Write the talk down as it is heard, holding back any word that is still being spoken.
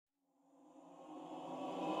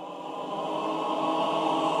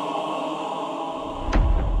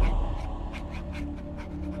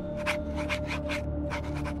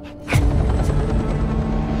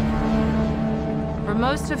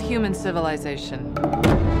most of human civilization,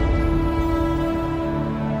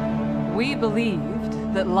 we believed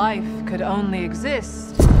that life could only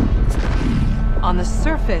exist on the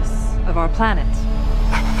surface of our planet.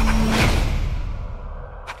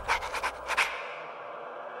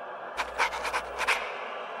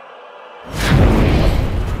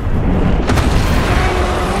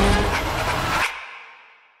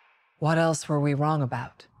 What else were we wrong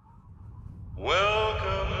about?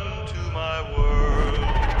 Welcome to my world.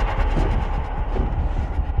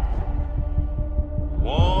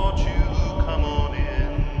 Won't you come on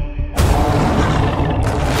in?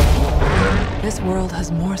 This world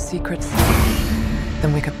has more secrets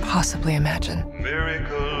than we could possibly imagine.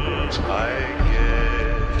 Miracles I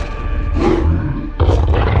get.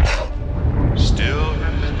 Still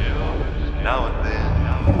happen now and then.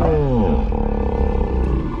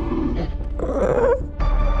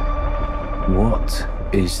 What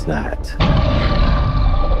is that?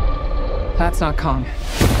 That's not Kong.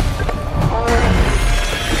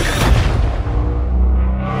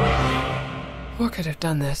 What could have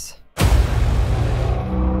done this?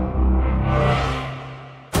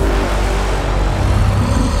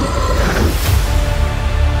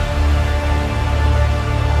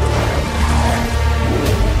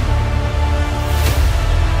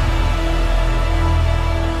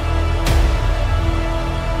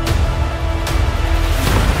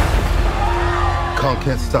 Kong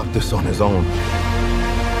can't stop this on his own.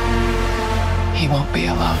 He won't be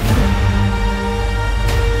alone.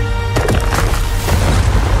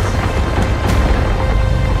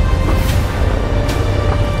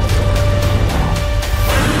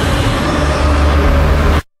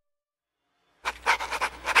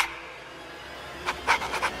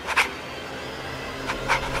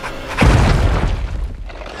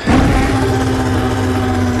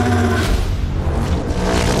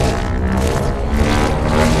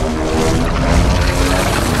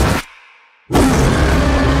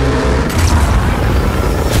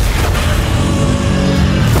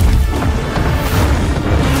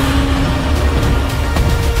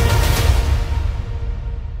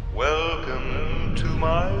 Welcome to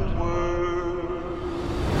my world.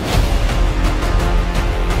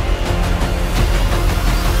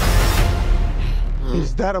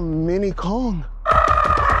 Is that a mini Kong?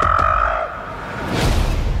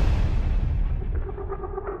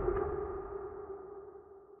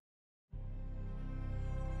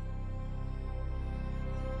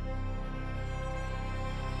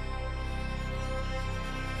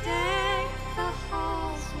 Deck the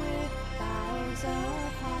halls with boughs of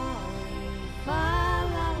holly. La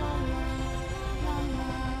la la la la la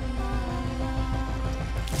la la.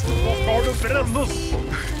 Nå skal det brennes!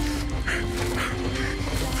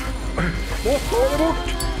 Nå skal det bort!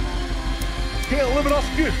 Hele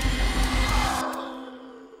brasket!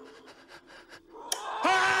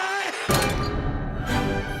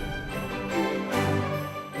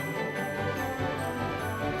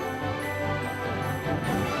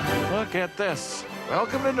 Look at this.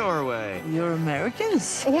 Welcome to Norway. You're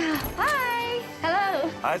Americans? Yeah. Hi. Hello.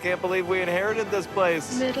 I can't believe we inherited this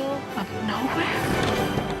place. Middle of nowhere.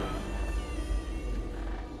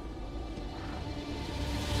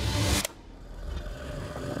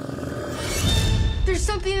 There's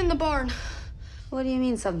something in the barn. What do you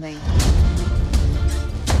mean, something?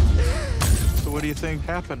 So what do you think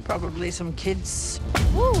happened? Probably some kids.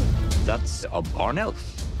 Woo. That's a barn elf.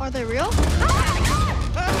 Are they real?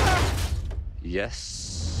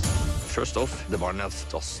 Yes. First off, the barn elf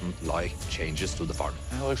doesn't like changes to the farm.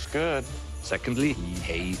 That looks good. Secondly, he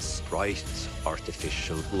hates bright,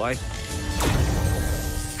 artificial light.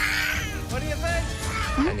 What do you think?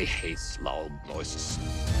 And he hates loud noises.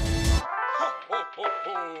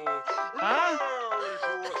 Huh?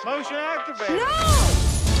 Motion activated. No!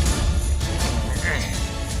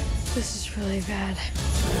 This is really bad.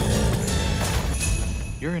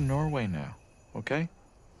 You're in Norway now, okay?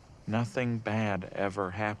 Nothing bad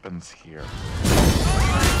ever happens here.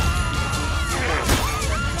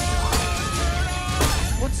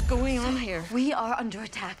 What's going on here? We are under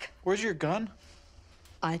attack. Where's your gun?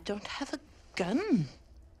 I don't have a gun.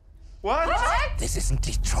 What? This isn't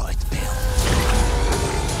Detroit, Bill.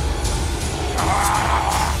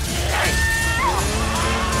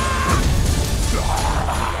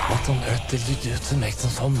 What on earth did you do to make them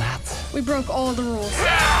so mad? We broke all the rules.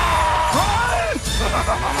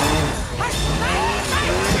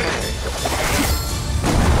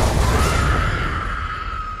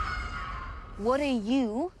 What are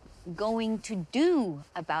you going to do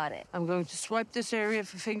about it? I'm going to swipe this area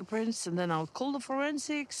for fingerprints, and then I'll call the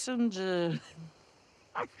forensics and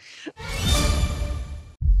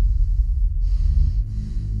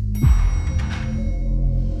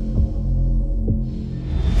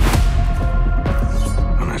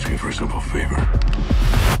favor.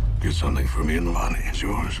 Get something for me and Lonnie. It's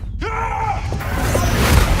yours.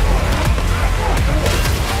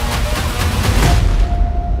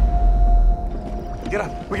 Get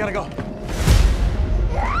up. We gotta go.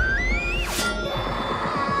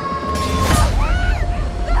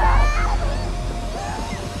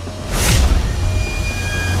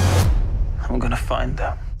 I'm gonna find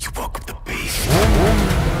them. You woke up the beast.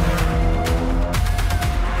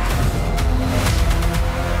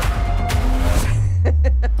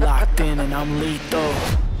 Locked in and I'm lethal.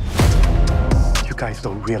 You guys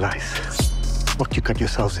don't realize what you got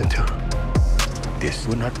yourselves into. This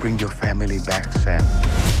will not bring your family back, Sam.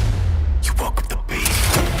 You woke up the beast.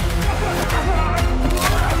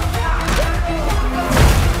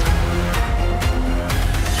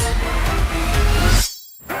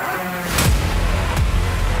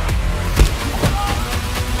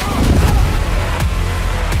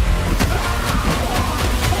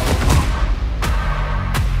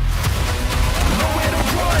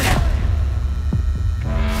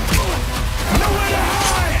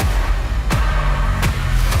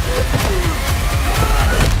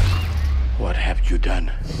 What have you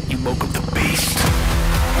done? You woke up the beast.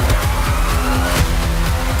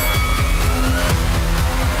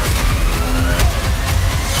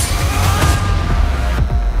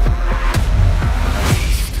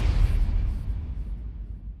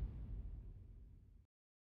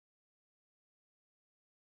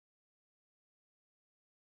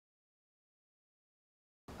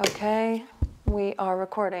 Okay, we are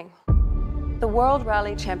recording. The World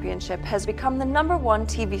Rally Championship has become the #1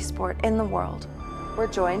 TV sport in the world. We're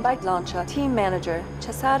joined by Lancia team manager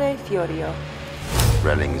Cesare Fiorio.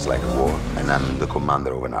 Rallying is like a war, and I'm the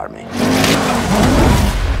commander of an army.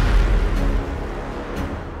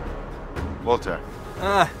 Walter.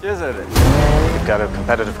 Cesare. You've got a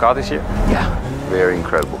competitive car this year? Yeah. Very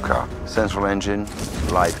incredible car. Central engine,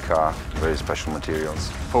 light car, very special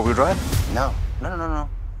materials. Four-wheel drive? No.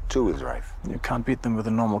 Two-wheel drive. You can't beat them with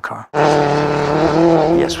a normal car.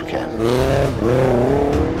 Yes, we can.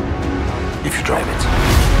 If you drive it.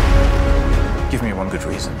 Give me one good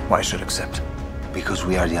reason why I should accept. Because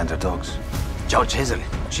we are the underdogs. Ciao, Cesare.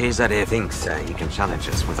 Cesare thinks he can challenge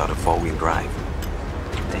us without a four-wheel drive.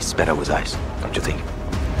 Tastes better with ice, don't you think?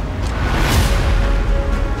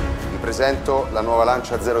 Vi presento la nuova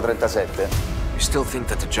Lancia 037. You still think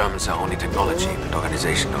that the Germans are only technology and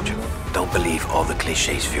organization, don't you? Don't believe all the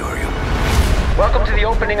cliches, Fiorio. Welcome to the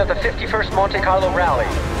opening of the 51st Monte Carlo Rally.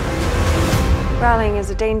 Rallying is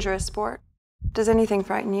a dangerous sport. Does anything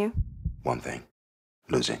frighten you? One thing.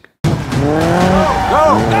 Losing.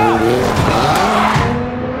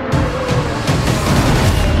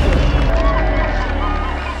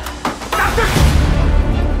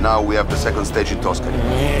 Now we have the second stage in Tuscany.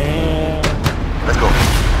 Let's go.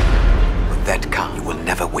 With that car, you will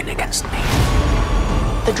never win against me.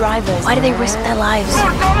 The drivers, why do they risk their lives?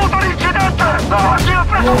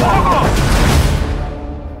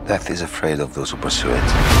 Death is afraid of those who pursue it.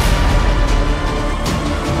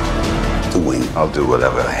 To win, I'll do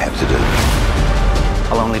whatever I have to do.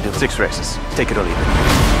 I'll only do 6 races. Take it or leave it.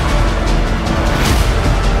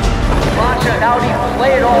 Lancia and Audi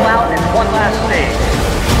play it all out in one last stage.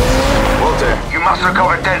 Walter, you must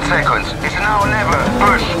recover 10 seconds. It's now or never.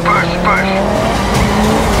 Push, push, push.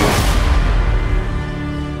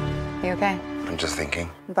 You okay? I'm just thinking.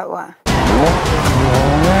 About what?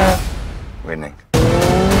 Winning.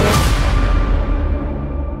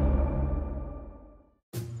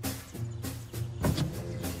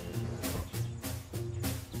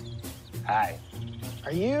 Hi.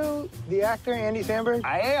 Are you the actor Andy Samberg?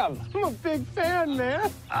 I am. I'm a big fan,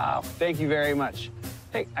 man. Oh, thank you very much.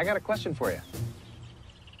 Hey, I got a question for you.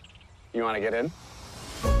 You want to get in?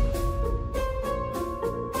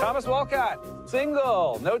 Thomas Walcott,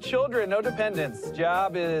 single, no children, no dependents.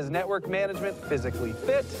 Job is network management, physically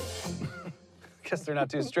fit. Guess they're not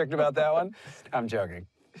too strict about that one. I'm joking.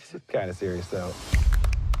 Kind of serious, though.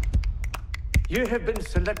 You have been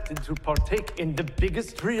selected to partake in the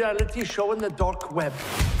biggest reality show in the dark web.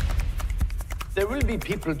 There will be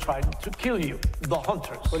people trying to kill you, the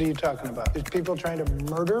hunters. What are you talking about? There's people trying to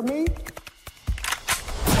murder me?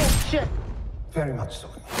 Oh, shit. Very much so.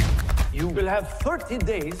 You will have 30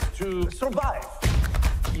 days to survive.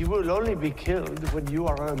 You will only be killed when you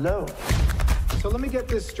are alone. So let me get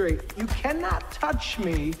this straight. You cannot touch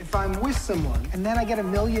me if I'm with someone, and then I get $1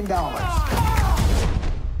 million.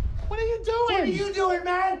 What are you doing? What are you doing,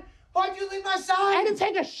 man? Why'd you leave my side? I had to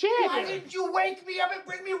take a shit. Why didn't you wake me up and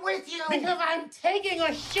bring me with you? Because I'm taking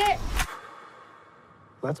a shit.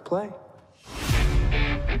 Let's play.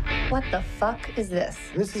 What the fuck is this?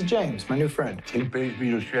 This is James, my new friend. He pays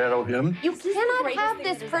me to shadow him. You cannot have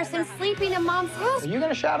this person sleeping in Mom's house. Are you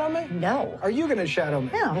gonna shadow me? No. Are you gonna shadow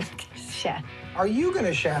me? No. Shit. Are you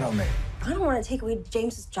gonna shadow me? I don't want to take away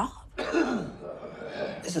James's job.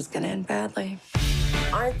 This is gonna end badly.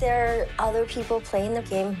 Aren't there other people playing the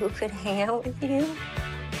game who could hang out with you?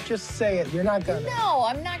 Just say it. You're not gonna. No,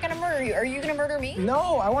 I'm not gonna murder you. Are you gonna murder me?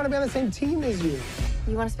 No, I want to be on the same team as you.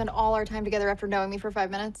 You want to spend all our time together after knowing me for 5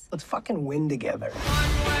 minutes? Let's fucking win together.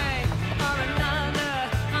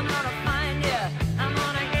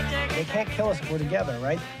 They can't kill us if we're together,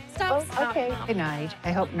 right? Stop. Oh, okay. Good night.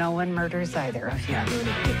 I hope no one murders either of you.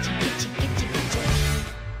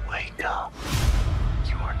 Wake up.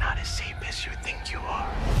 You are not as safe as you think you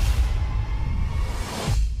are.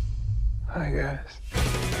 Hi, guys.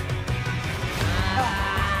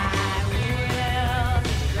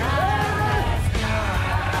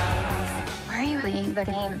 Why are you playing the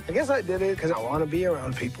game? I guess I did it because I want to be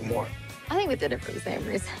around people more. I think we did it for the same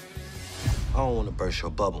reason. I don't want to burst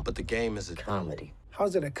your bubble, but the game is a comedy.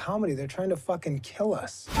 How's it a comedy? They're trying to fucking kill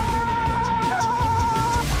us.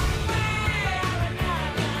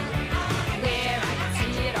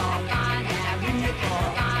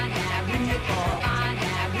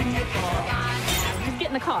 Just get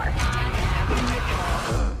in the car.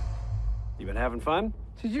 You been having fun?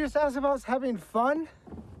 Did you just ask about us having fun?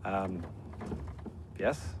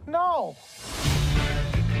 Yes? No.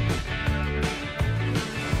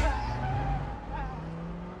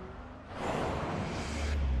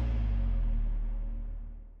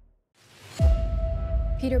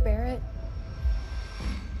 Peter Barrett.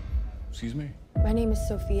 Excuse me? My name is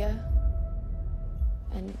Sophia.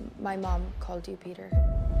 And my mom called you Peter.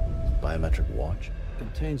 Biometric watch?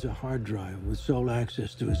 Contains a hard drive with sole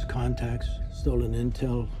access to his contacts, stolen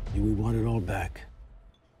intel, and we want it all back.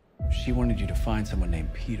 She wanted you to find someone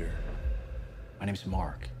named Peter. My name's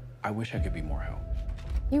Mark. I wish I could be more help.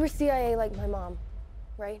 You were CIA like my mom,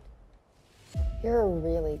 right? You're a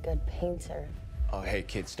really good painter. Oh, hey,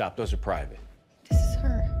 kids, stop. Those are private. This is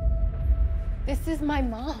her. This is my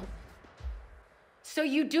mom. So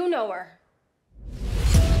you do know her.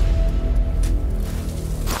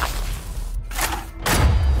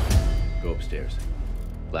 Go upstairs.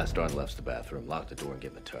 Last door on the left's the bathroom. Lock the door and get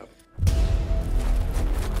in the tub.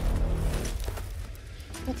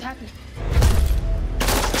 What's happening?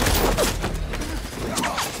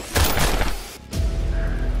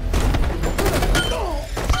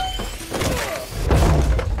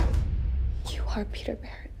 You are Peter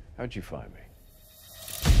Barrett. How'd you find me?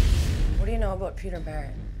 What do you know about Peter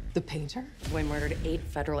Barrett? The painter? Who murdered 8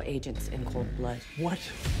 federal agents in cold blood. What?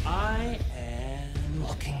 I am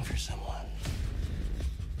looking for someone.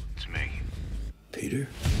 It's me. Peter?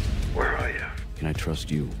 Where are you? Can I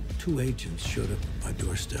trust you? 2 agents showed up at my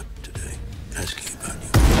doorstep today, asking about you.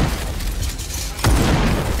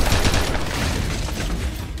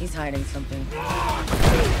 He's hiding something.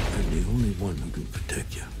 I'm the only one who can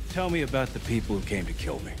protect you. Tell me about the people who came to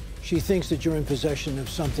kill me. She thinks that you're in possession of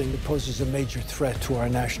something that poses a major threat to our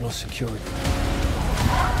national security.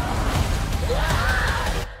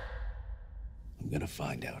 I'm gonna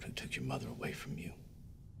find out who took your mother away from you.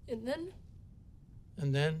 And then?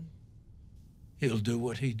 And then he'll do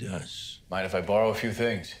what he does. Mind if I borrow a few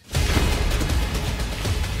things?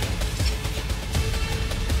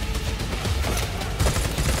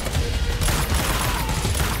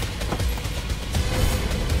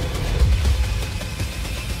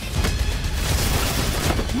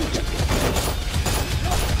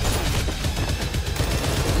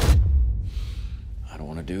 I don't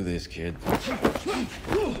want to do this, kid.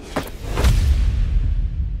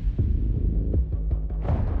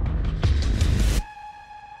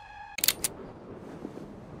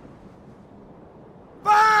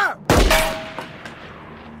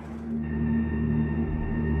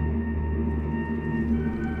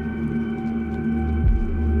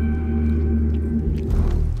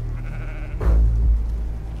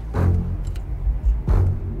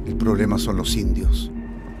 El problema son los indios.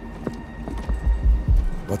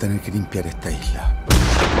 Voy a tener que limpiar esta isla.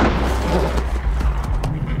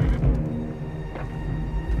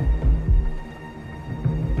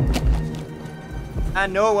 I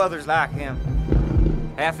know others like him.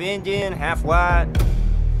 Half Indian, half white.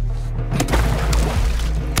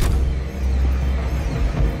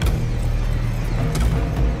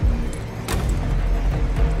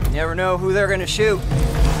 You never know who they're gonna shoot.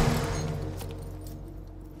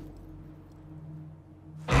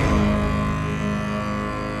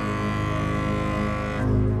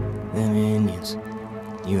 Them Indians,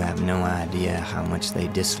 you have no idea how much they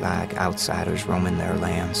dislike outsiders roaming their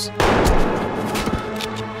lands.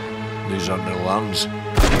 These aren't no lands.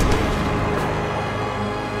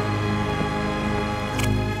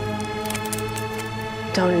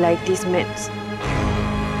 Don't like these myths.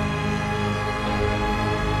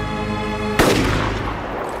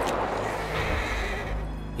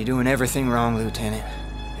 You're doing everything wrong, Lieutenant.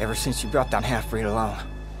 Ever since you brought that half-breed along.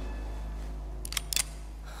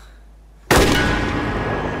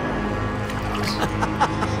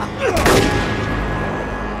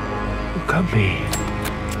 Look at me.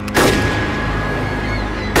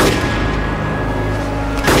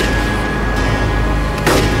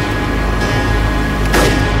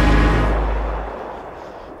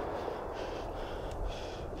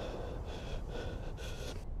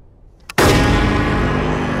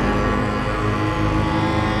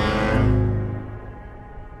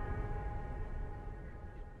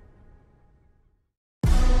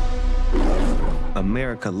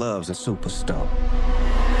 America loves a superstar.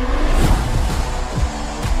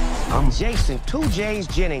 I'm Jason 2 J's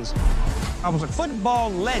Jennings. I was a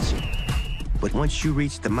football legend. But once you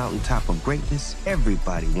reach the mountaintop of greatness,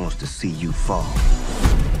 everybody wants to see you fall.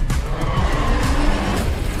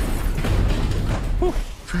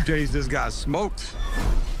 2 J's just got smoked.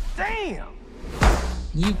 Damn!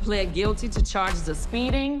 You pled guilty to charges of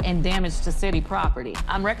speeding and damage to city property.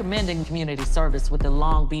 I'm recommending community service with the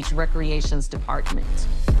Long Beach Recreations Department.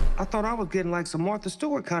 I thought I was getting like some Martha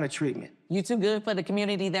Stewart kind of treatment. You too good for the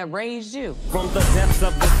community that raised you. From the depths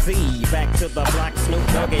of the sea, back to the black Snoop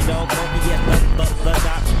Doggy Dogg, the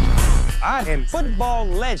dot. I am football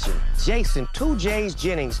legend Jason 2 J's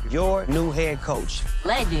Jennings, your new head coach.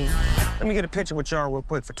 Legend? Let me get a picture with y'all real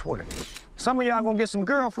quick for Twitter. Some of y'all gonna get some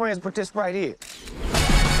girlfriends with this right here.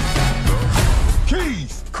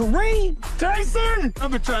 Keith! Kareem! Jason!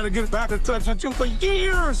 I've been trying to get back in touch with you for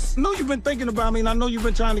years. I know you've been thinking about me, and I know you've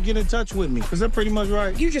been trying to get in touch with me. Is that pretty much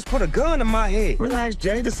right? You just put a gun in my head. Relax,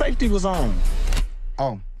 Jay. The safety was on.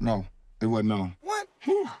 Oh, no. It wasn't on. What?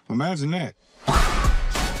 Imagine that.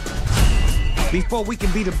 Before we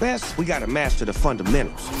can be the best, we gotta master the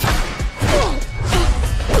fundamentals.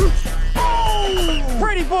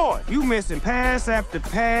 Pretty boy, you missing pass after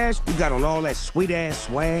pass. You got on all that sweet-ass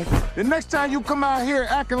swag. The next time you come out here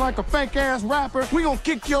acting like a fake-ass rapper, we gonna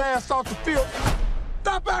kick your ass off the field.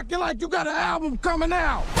 Stop acting like you got an album coming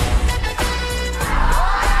out.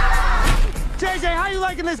 JJ, how you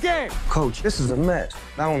liking this game? Coach, this is a mess.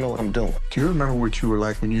 I don't know what I'm doing. Do you remember what you were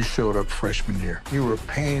like when you showed up freshman year? You were a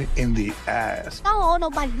pain in the ass. I don't owe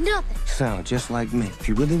nobody nothing. Sound just like me. If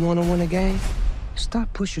you really want to win a game,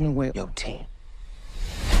 stop pushing away your team.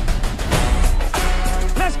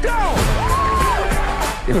 Let's go!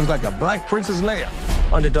 It was like a Black Princess layup.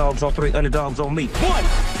 Underdogs on 3, underdogs on me. 1,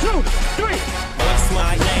 2, 3. What's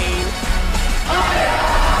my name?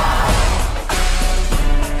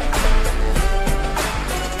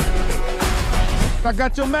 I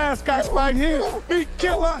got your mascots right here. Beat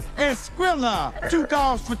Killer and Skrilla. 2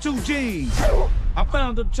 dogs for 2 G's. I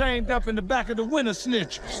found them chained up in the back of the winter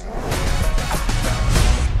snitchers.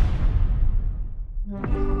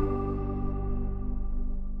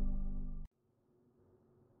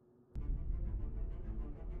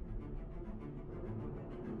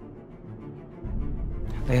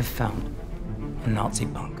 They have found a Nazi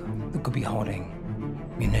bunker that could be holding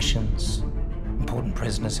munitions, important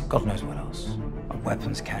prisoners, God knows what else, a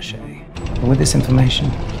weapons cache. But with this information,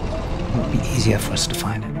 it would be easier for us to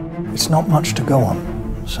find it. It's not much to go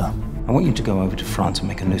on, sir. I want you to go over to France and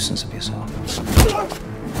make a nuisance of yourself.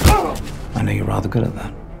 I know you're rather good at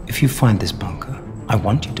that. If you find this bunker, I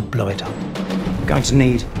want you to blow it up. We're going to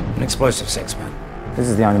need an explosives expert. This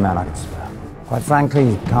is the only man I can spare. Quite frankly,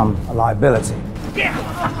 he's become a liability.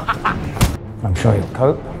 I'm sure you'll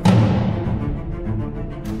cope.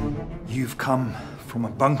 You've come from a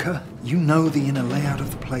bunker. You know the inner layout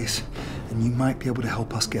of the place, and you might be able to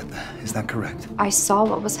help us get there. Is that correct? I saw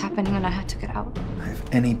what was happening and I had to get out. If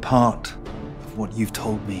any part of what you've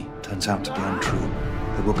told me turns out to be untrue,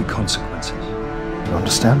 there will be consequences. You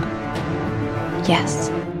understand?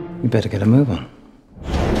 Yes. You better get a move on.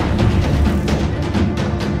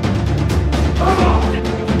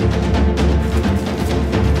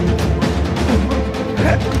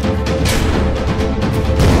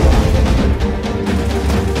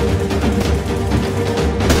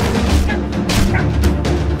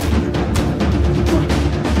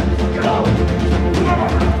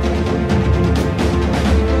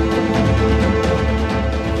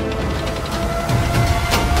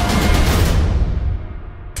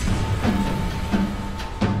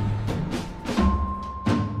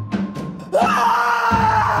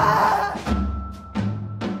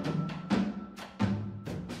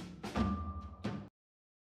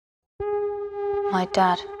 My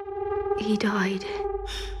dad He died.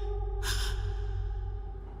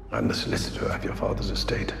 I'm the solicitor of your father's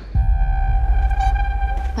estate.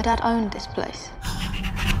 My dad owned this place.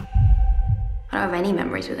 I don't have any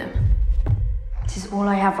memories with him. This is all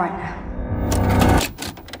I have right now.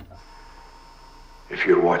 If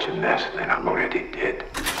you're watching this, then I'm already dead.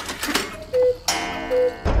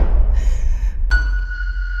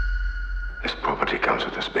 This property comes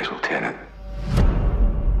with a special tenant.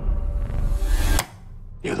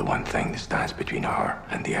 You're the one thing that stands between her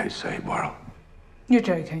and the outside world. You're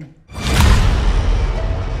joking.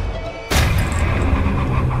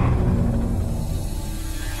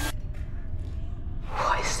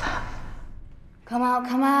 What is that? Come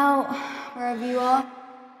out, wherever you are.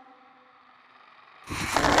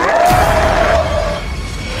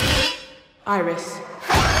 Iris.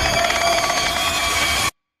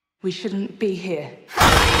 We shouldn't be here.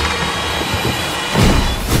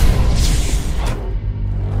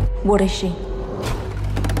 What is she?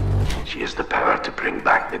 She has the power to bring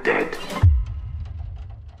back the dead.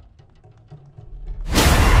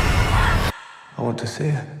 I want to see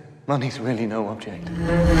her. Money's really no object.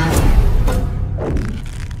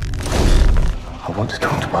 I want to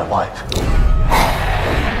talk to my wife.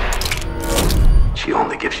 She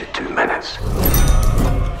only gives you 2 minutes.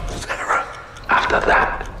 Sarah. After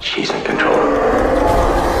that, she's in control.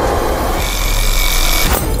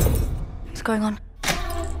 What's going on?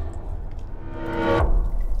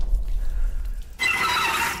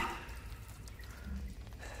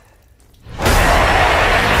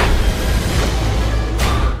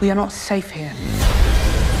 We are not safe here.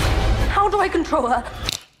 How do I control her?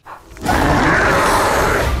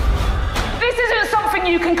 This isn't something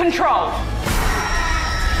you can control.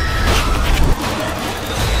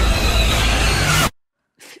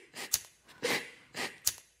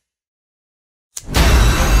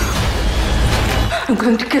 I'm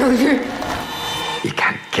going to kill you. You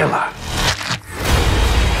can't kill her.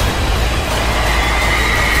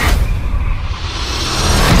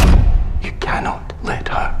 You cannot let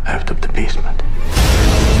her out of the basement.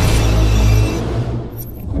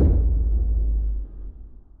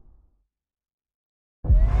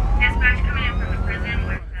 Dispatch coming in from the prison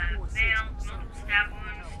with male, multiple stab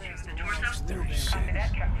wounds to the torso.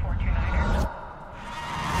 Undead, Cap 429er.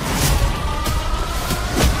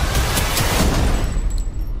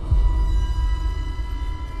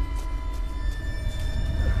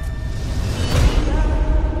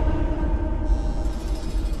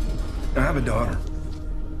 I have a daughter.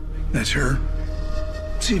 That's her.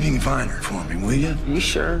 See if you can find her for me, will you? You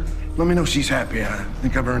sure? Let me know she's happy. I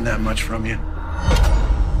think I've earned that much from you.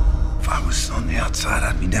 If I was on the outside,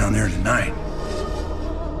 I'd be down there tonight.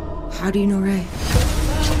 How do you know Ray?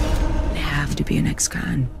 It'd have to be an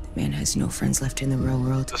ex-con. The man has no friends left in the real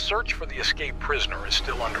world. The search for the escaped prisoner is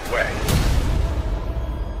still underway.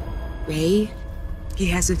 Ray? He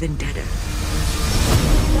has a vendetta.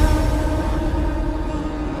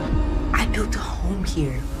 I built a home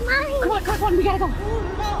here. Mommy! Come on, we gotta go.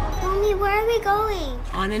 Mommy, where are we going?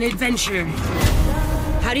 On an adventure.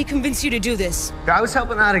 How do you convince you to do this? I was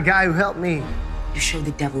helping out a guy who helped me. You showed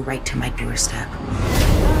the devil right to my doorstep.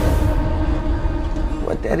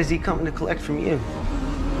 What debt is he coming to collect from you?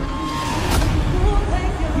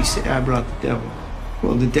 You say I brought the devil.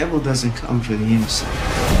 Well, the devil doesn't come for the innocent.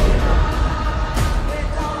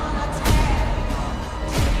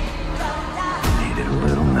 Needed a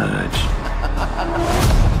little nudge.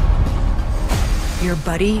 Your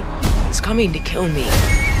buddy is coming to kill me.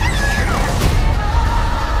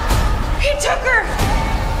 He took her!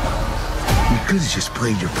 You could have just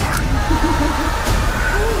played your part.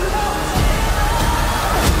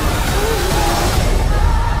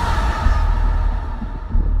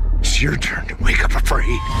 It's your turn to wake up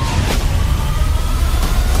afraid.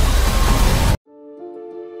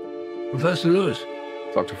 Professor Lewis.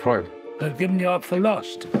 Dr. Freud. I've given you up for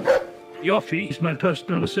lost. Yoffie is my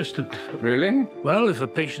personal assistant. Really? Well, if a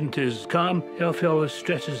patient is calm, Yoffie always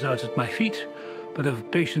stretches out at my feet. But if a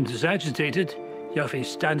patient is agitated, Yoffie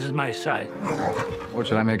stands at my side. What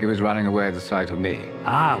should I make of his running away at the sight of me?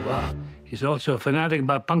 Ah, well, he's also a fanatic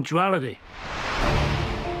about punctuality.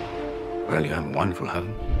 Well, you have a wonderful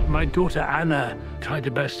home. My daughter Anna tried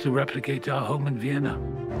her best to replicate our home in Vienna.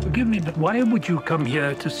 Forgive me, but why would you come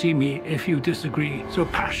here to see me if you disagree so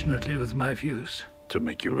passionately with my views? To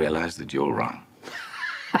make you realize that you're wrong.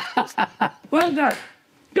 Well done.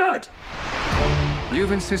 Good.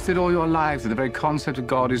 You've insisted all your lives that the very concept of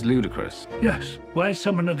God is ludicrous. Yes. Why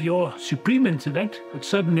someone of your supreme intellect would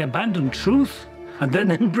suddenly abandon truth and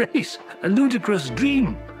then embrace a ludicrous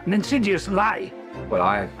dream, an insidious lie? Well,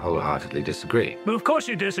 I wholeheartedly disagree. Well, of course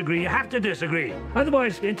you disagree. You have to disagree.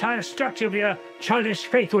 Otherwise, the entire structure of your childish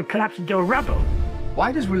faith would collapse into rubble.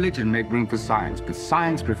 Why does religion make room for science, but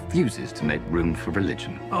science refuses to make room for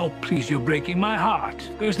religion? Oh, please, you're breaking my heart.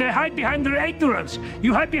 Because they hide behind their ignorance.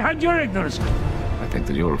 You hide behind your ignorance. I think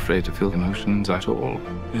that you're afraid to feel emotions at all.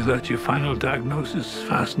 Is that your final diagnosis?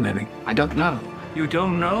 Fascinating. I don't know. You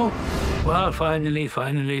don't know? Well, finally,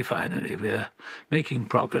 we're making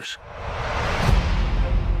progress.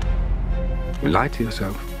 You lie to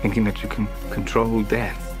yourself, thinking that you can control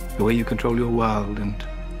death, the way you control your world and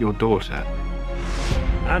your daughter.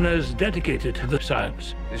 Anna's dedicated to the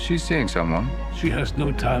science. Is she seeing someone? She has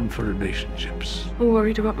no time for relationships. I'm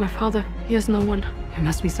worried about my father. He has no one. There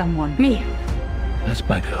must be someone. Me. That's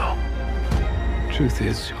my girl. Truth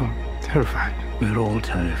is, you're terrified. We're all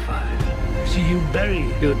terrified. See, you bury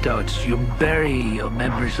your doubts, you bury your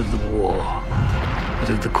memories of the war. But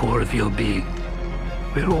at the core of your being,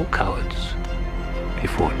 we're all cowards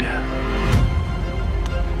before death.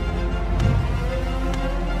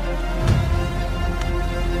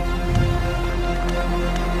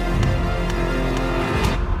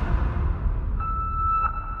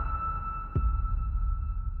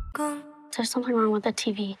 There's something wrong with the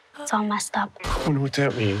TV. It's all messed up. I wonder what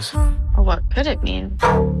that means. Or what could it mean?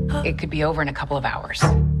 It could be over in a couple of hours.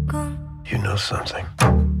 You know something.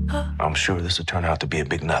 I'm sure this will turn out to be a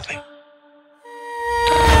big nothing.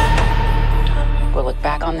 We'll look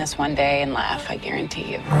back on this one day and laugh, I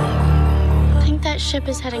guarantee you. I think that ship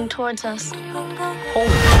is heading towards us.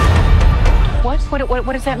 What?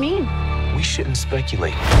 What does that mean? We shouldn't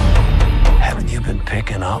speculate. Haven't you been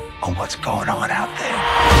picking up on what's going on out there?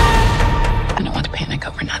 I don't want to panic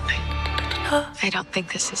over nothing. I don't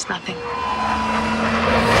think this is nothing.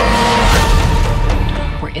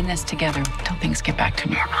 We're in this together until things get back to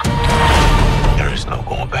normal. There is no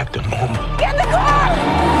going back to normal. Get in the car!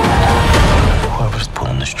 Whoever's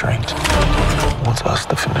pulling the strings wants us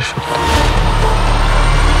to finish it.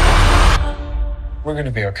 We're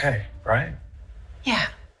gonna be okay, right? Yeah.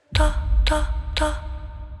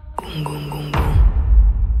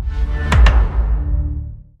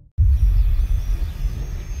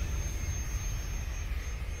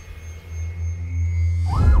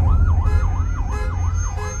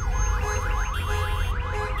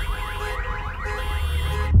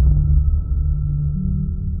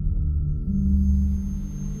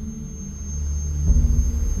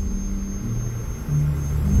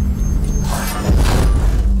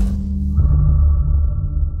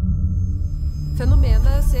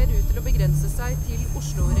 Fenomenet ser ut til å begrense seg til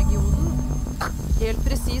Oslo-regionen. Helt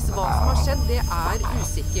presis hva som har skjedd, det er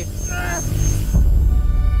usikkert.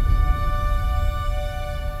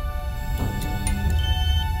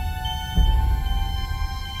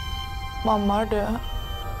 Mamma er død.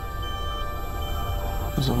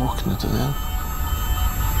 Og så våknet hun igjen.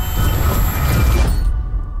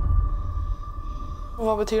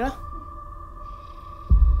 Hva betyr det?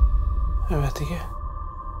 Jeg vet ikke.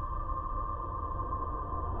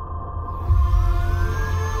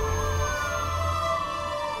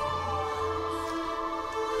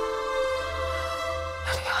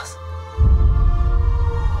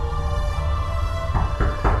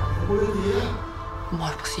 Mamma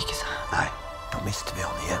er på sykehuset. Nei, da mister vi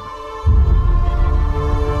henne igjen.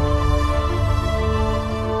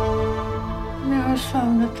 Jeg har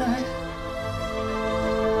savnet deg.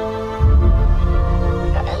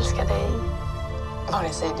 Jag älskar dig,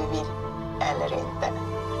 vare sig du vill eller inte.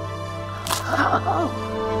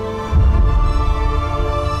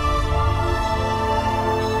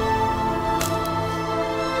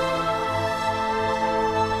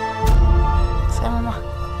 Se, mamma.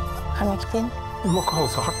 Har den ikke inn? Du må ikke holde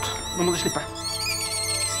så hardt. Nå må du slippe.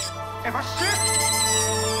 Eva, slutt!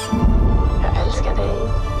 Jag älskar dig,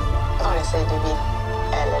 vare sig du vill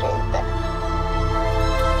eller inte.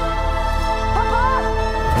 Pappa!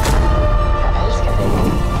 Jag älskar dig,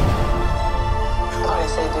 vare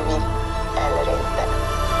sig du vill eller inte.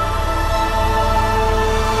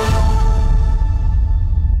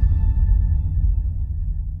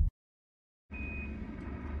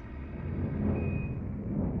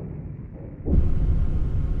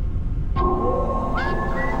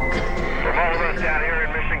 Down here in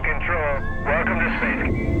Mission Control. Welcome to space.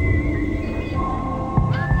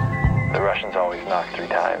 The Russians always knock 3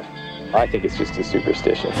 times. I think it's just a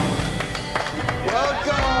superstition.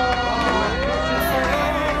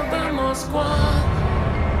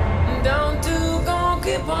 Down to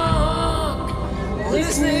Gonky Park,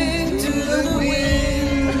 listening to the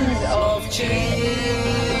wind of change.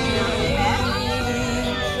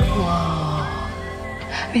 Wow.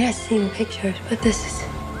 I mean, I've seen pictures, but this is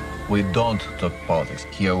We don't talk politics.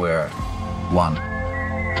 Here we're one.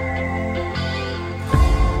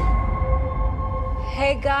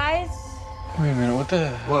 Hey, guys. Wait a minute, what the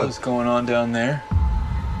hell is going on down there?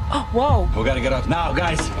 Oh, whoa. We gotta get up now,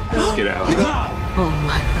 guys. Let's get out. Oh,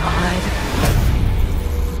 my God.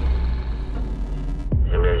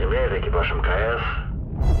 Земля, это экипаж МКС.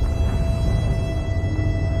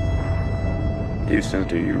 You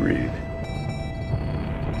sent or you read?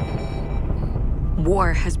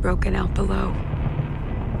 War has broken out below.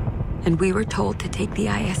 And we were told to take the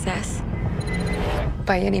ISS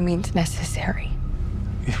by any means necessary.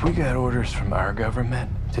 If we got orders from our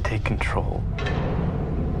government to take control,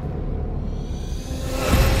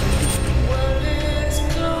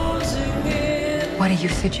 what do you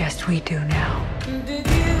suggest we do now?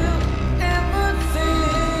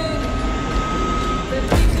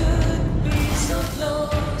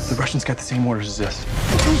 the Russians got the same orders as us.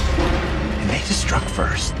 And they just struck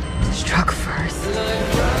first. Struck first?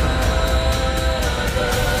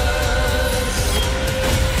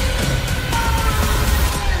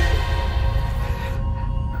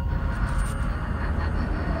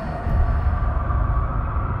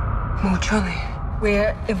 Mutually.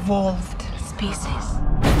 We're evolved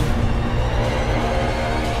species.